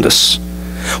around us.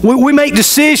 We make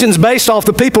decisions based off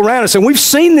the people around us, and we've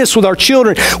seen this with our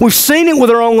children. We've seen it with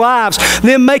our own lives,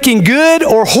 them making good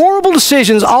or horrible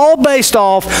decisions all based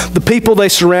off the people they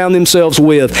surround themselves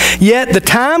with. Yet the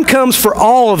time comes for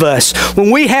all of us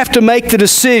when we have to make the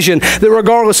decision that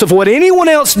regardless of what anyone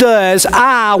else does,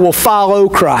 I will follow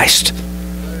Christ.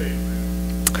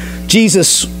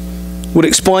 Jesus would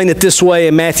explain it this way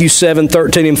in Matthew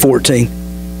 7:13 and 14.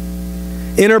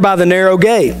 Enter by the narrow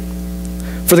gate.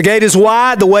 For the gate is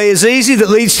wide, the way is easy that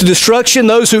leads to destruction.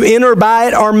 Those who enter by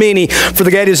it are many. For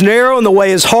the gate is narrow and the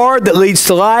way is hard that leads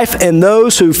to life, and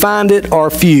those who find it are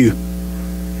few.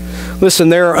 Listen,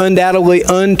 there are undoubtedly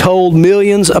untold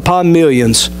millions upon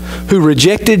millions who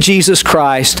rejected Jesus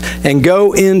Christ and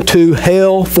go into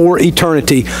hell for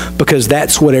eternity because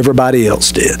that's what everybody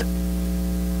else did.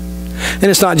 And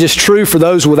it's not just true for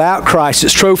those without Christ.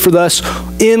 It's true for us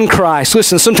in Christ.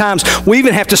 Listen, sometimes we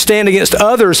even have to stand against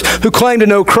others who claim to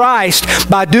know Christ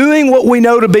by doing what we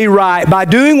know to be right, by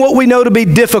doing what we know to be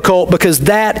difficult, because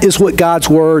that is what God's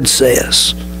Word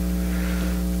says.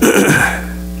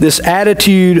 This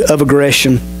attitude of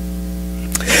aggression.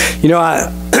 You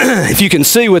know, if you can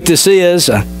see what this is,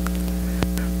 I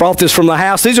brought this from the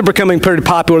house. These are becoming pretty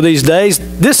popular these days.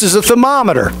 This is a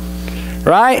thermometer.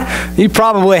 Right? You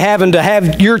probably having to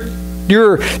have your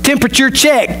temperature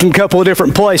checked in a couple of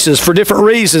different places for different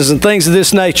reasons and things of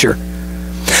this nature.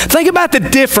 Think about the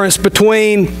difference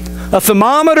between a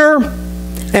thermometer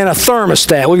and a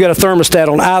thermostat. We've got a thermostat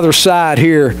on either side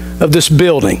here of this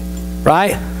building,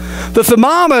 right? The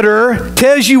thermometer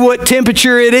tells you what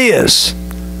temperature it is.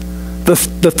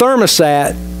 The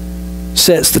thermostat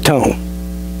sets the tone.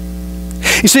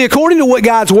 You see, according to what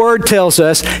God's Word tells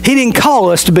us, He didn't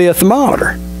call us to be a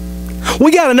thermometer.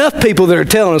 We got enough people that are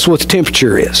telling us what the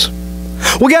temperature is.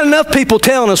 We got enough people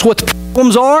telling us what the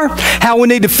problems are, how we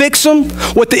need to fix them,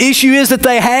 what the issue is that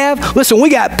they have. Listen, we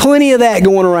got plenty of that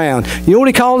going around. You know what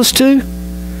He called us to?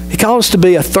 He called us to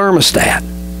be a thermostat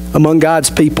among God's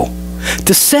people.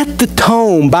 To set the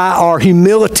tone by our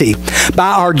humility,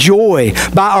 by our joy,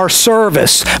 by our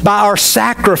service, by our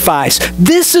sacrifice.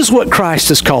 This is what Christ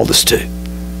has called us to.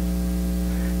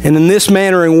 And in this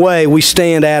manner and way, we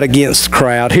stand out against the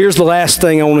crowd. Here's the last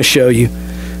thing I want to show you.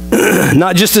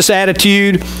 Not just this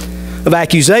attitude of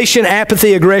accusation,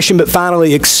 apathy, aggression, but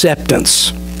finally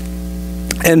acceptance.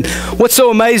 And what's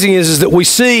so amazing is that we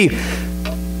see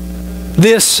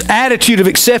this attitude of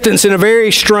acceptance in a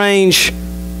very strange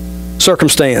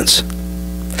circumstance.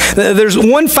 There's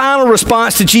one final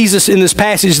response to Jesus in this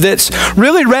passage that's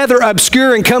really rather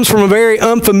obscure and comes from a very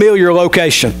unfamiliar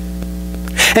location.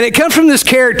 And it comes from this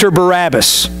character,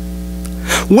 Barabbas.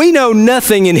 We know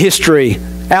nothing in history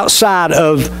outside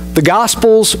of the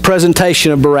Gospel's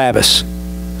presentation of Barabbas.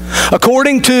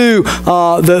 According to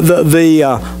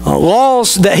the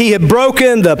laws that he had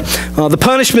broken, the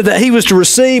punishment that he was to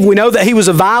receive, we know that he was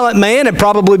a violent man, had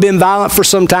probably been violent for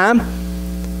some time.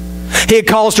 He had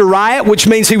caused a riot, which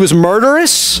means he was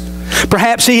murderous.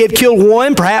 Perhaps he had killed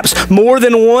one, perhaps more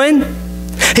than one.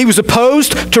 He was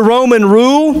opposed to Roman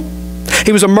rule.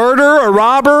 He was a murderer, a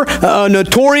robber, a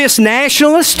notorious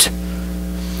nationalist.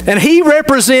 And he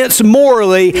represents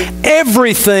morally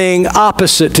everything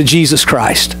opposite to Jesus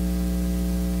Christ.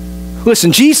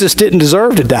 Listen, Jesus didn't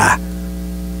deserve to die.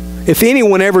 If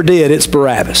anyone ever did, it's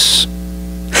Barabbas.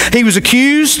 He was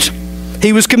accused.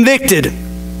 He was convicted.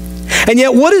 And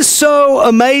yet what is so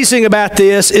amazing about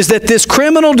this is that this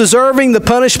criminal deserving the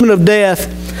punishment of death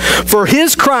for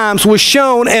his crimes was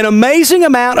shown an amazing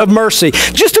amount of mercy.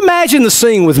 Just imagine the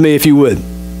scene with me, if you would.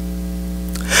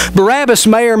 Barabbas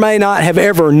may or may not have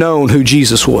ever known who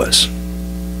Jesus was.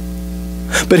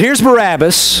 But here's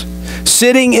Barabbas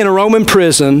sitting in a Roman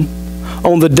prison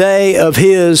on the day of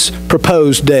his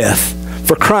proposed death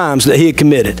for crimes that he had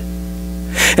committed.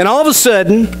 And all of a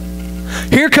sudden,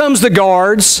 here comes the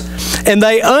guards, and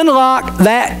they unlock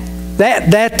that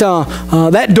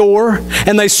door,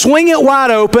 and they swing it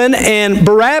wide open, and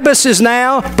Barabbas is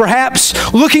now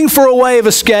perhaps looking for a way of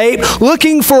escape,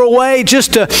 looking for a way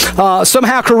just to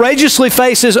somehow courageously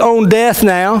face his own death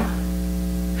now.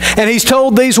 And he's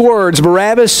told these words,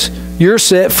 Barabbas, you're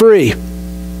set free.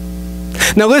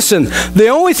 Now listen, the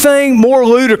only thing more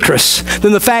ludicrous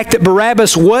than the fact that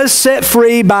Barabbas was set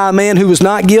free by a man who was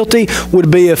not guilty would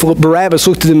be if Barabbas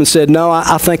looked at him and said, no,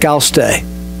 I think I'll stay.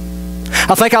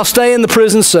 I think I'll stay in the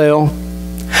prison cell.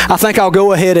 I think I'll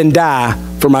go ahead and die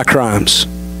for my crimes.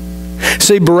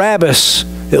 See,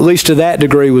 Barabbas, at least to that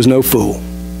degree, was no fool.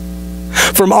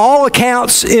 From all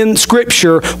accounts in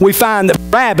Scripture, we find that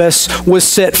Barabbas was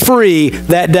set free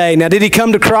that day. Now, did he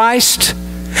come to Christ?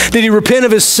 Did he repent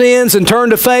of his sins and turn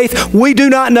to faith? We do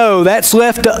not know. That's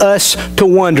left to us to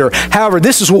wonder. However,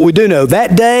 this is what we do know.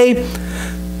 That day,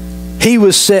 he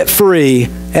was set free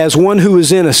as one who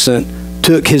was innocent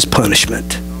took his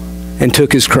punishment and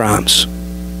took his crimes.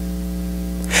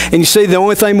 And you see, the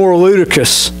only thing more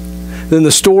ludicrous than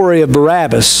the story of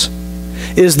Barabbas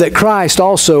is that Christ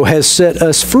also has set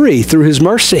us free through his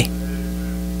mercy.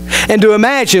 And to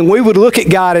imagine we would look at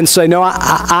God and say, no,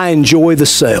 I enjoy the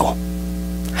cell.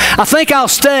 I think I'll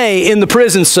stay in the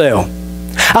prison cell.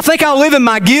 I think I'll live in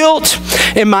my guilt,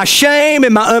 in my shame,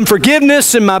 in my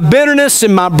unforgiveness, in my bitterness,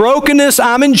 in my brokenness.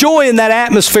 I'm enjoying that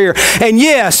atmosphere. And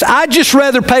yes, I'd just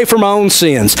rather pay for my own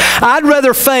sins. I'd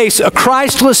rather face a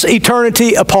Christless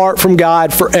eternity apart from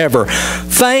God forever.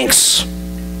 Thanks,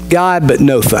 God, but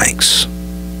no thanks.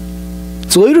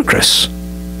 It's ludicrous,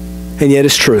 and yet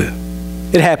it's true.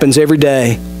 It happens every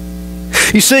day.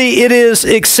 You see, it is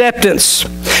acceptance.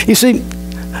 You see,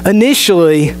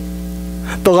 initially,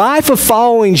 the life of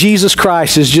following Jesus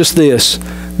Christ is just this,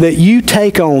 that you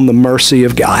take on the mercy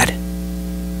of God.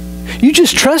 You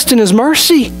just trust in his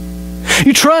mercy.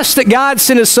 You trust that God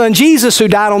sent his son Jesus, who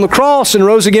died on the cross and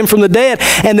rose again from the dead,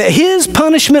 and that his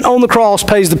punishment on the cross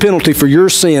pays the penalty for your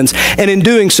sins. And in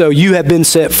doing so, you have been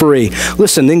set free.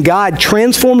 Listen, then God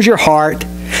transforms your heart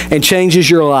and changes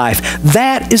your life.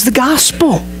 That is the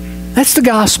gospel. That's the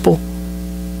gospel.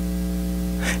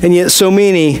 And yet so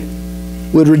many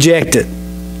would reject it.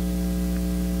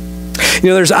 You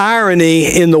know, there's irony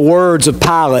in the words of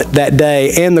Pilate that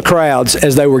day and the crowds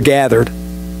as they were gathered.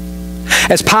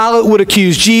 As Pilate would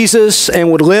accuse Jesus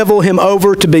and would level him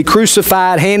over to be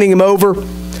crucified, handing him over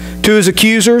to his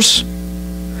accusers,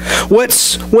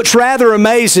 what's rather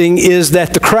amazing is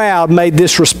that the crowd made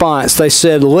this response. They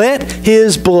said, "Let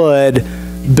his blood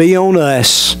be on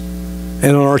us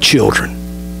and on our children."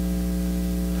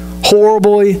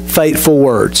 Horribly fateful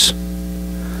words.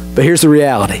 But here's the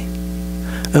reality.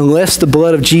 Unless the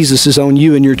blood of Jesus is on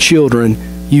you and your children,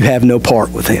 you have no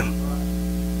part with him.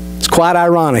 It's quite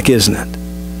ironic, isn't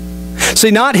it?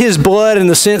 See, not his blood in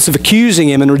the sense of accusing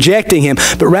him and rejecting him,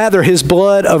 but rather his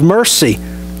blood of mercy.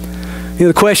 You know,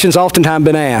 the question's oftentimes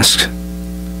been asked,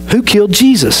 who killed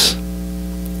Jesus?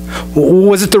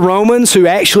 Was it the Romans who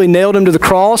actually nailed him to the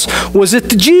cross? Was it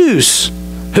the Jews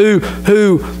who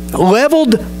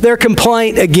leveled their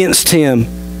complaint against him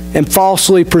and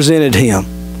falsely presented him?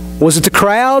 Was it the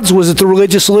crowds? Was it the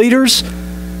religious leaders?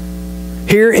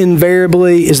 Here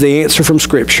invariably is the answer from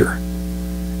Scripture.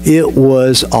 It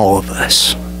was all of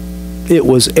us. It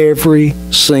was every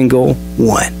single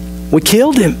one. We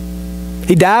killed him.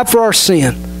 He died for our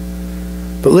sin.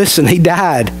 But listen, he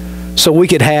died so we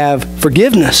could have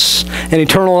forgiveness and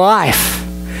eternal life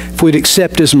if we'd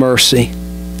accept his mercy.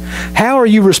 How are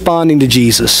you responding to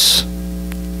Jesus?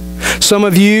 Some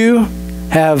of you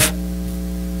have,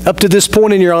 up to this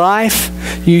point in your life,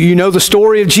 you know the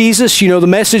story of Jesus, you know the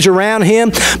message around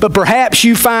him, but perhaps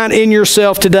you find in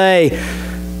yourself today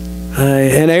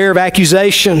an air of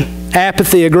accusation,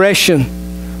 apathy, aggression,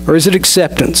 or is it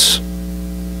acceptance?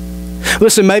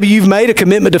 Listen, maybe you've made a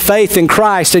commitment to faith in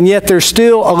Christ, and yet there's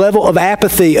still a level of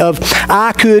apathy of,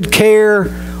 I could care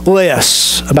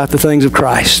less about the things of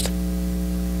Christ.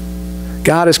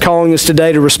 God is calling us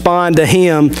today to respond to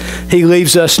him. He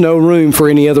leaves us no room for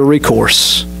any other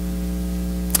recourse.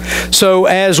 So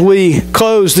as we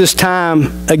close this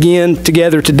time again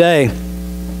together today,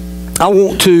 I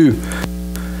want to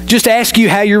just ask you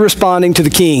how you're responding to the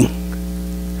King.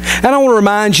 And I want to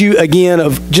remind you again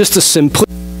of just the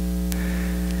simplicity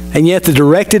and yet the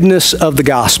directedness of the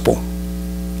gospel.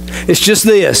 It's just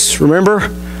this. Remember,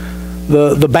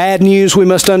 the bad news we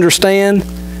must understand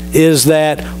is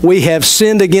that we have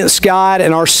sinned against God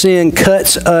and our sin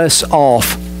cuts us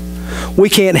off. We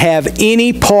can't have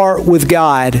any part with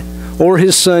God or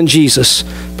His Son Jesus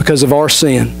because of our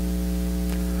sin.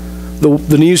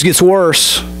 The news gets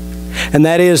worse, and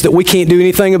that is that we can't do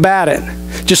anything about it.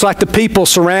 Just like the people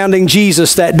surrounding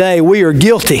Jesus that day, we are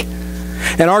guilty.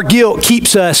 And our guilt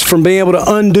keeps us from being able to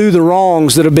undo the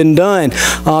wrongs that have been done.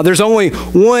 There's only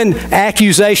one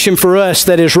accusation for us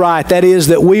that is right. That is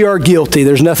that we are guilty.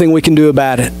 There's nothing we can do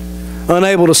about it.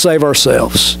 Unable to save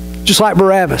ourselves. Just like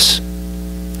Barabbas.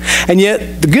 And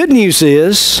yet, the good news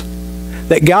is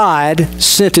that God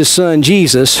sent His Son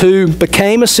Jesus, who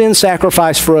became a sin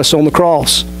sacrifice for us on the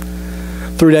cross.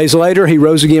 3 days later, He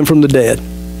rose again from the dead.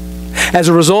 As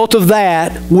a result of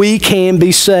that, we can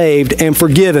be saved and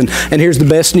forgiven. And here's the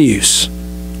best news.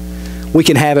 We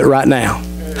can have it right now.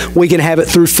 We can have it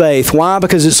through faith. Why?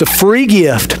 Because it's a free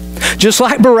gift. Just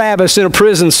like Barabbas in a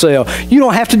prison cell. You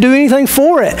don't have to do anything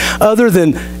for it other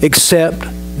than accept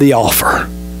the offer.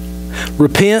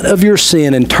 Repent of your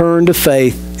sin and turn to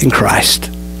faith in Christ.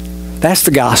 That's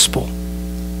the gospel.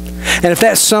 And if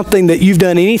that's something that you've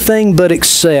done anything but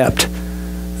accept,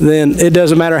 then it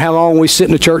doesn't matter how long we sit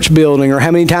in a church building or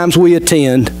how many times we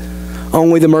attend,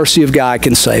 only the mercy of God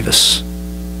can save us.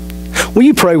 Will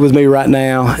you pray with me right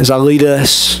now as I lead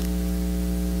us?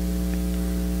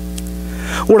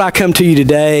 Lord, I come to you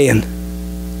today, and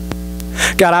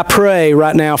God, I pray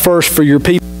right now first for your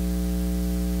people.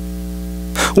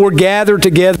 We're gathered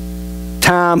together in a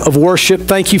time of worship.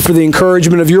 Thank you for the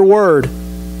encouragement of your word.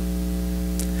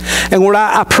 And Lord,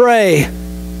 I pray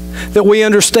that we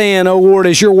understand, oh Lord,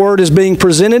 as your word is being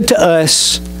presented to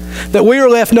us, that we are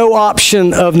left no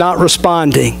option of not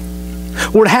responding.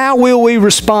 Lord, how will we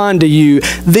respond to you?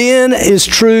 Then is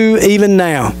true even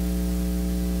now,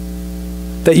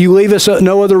 that you leave us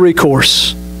no other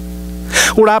recourse.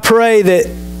 Lord, I pray that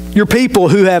your people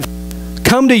who have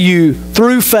come to you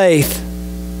through faith,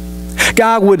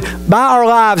 God, would, by our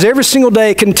lives every single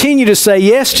day, continue to say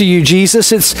yes to you,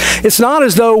 Jesus. It's not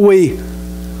as though we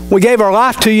gave our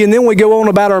life to you and then we go on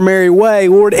about our merry way.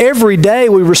 Lord, every day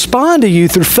we respond to you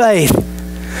through faith.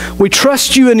 We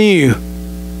trust you anew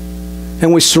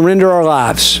and we surrender our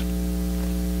lives.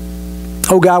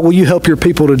 Oh God, will you help your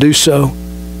people to do so?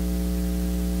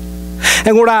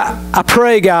 And Lord, I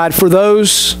pray, God, for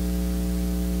those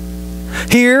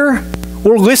here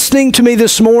or listening to me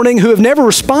this morning who have never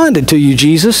responded to you,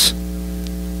 Jesus.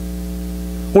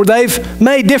 Or they've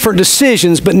made different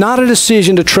decisions, but not a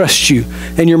decision to trust you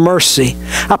and your mercy.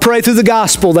 I pray through the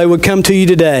gospel they would come to you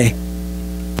today.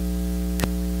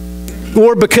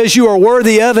 Lord, because you are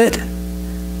worthy of it,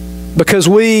 because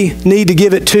we need to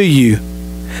give it to you,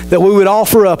 that we would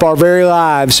offer up our very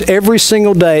lives every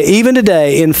single day, even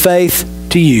today, in faith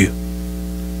to you.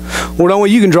 Lord, only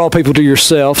you can draw people to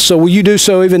yourself, so will you do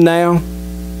so even now?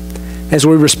 As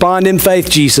we respond in faith,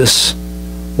 Jesus,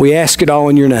 we ask it all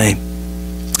in your name.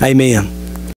 Amen.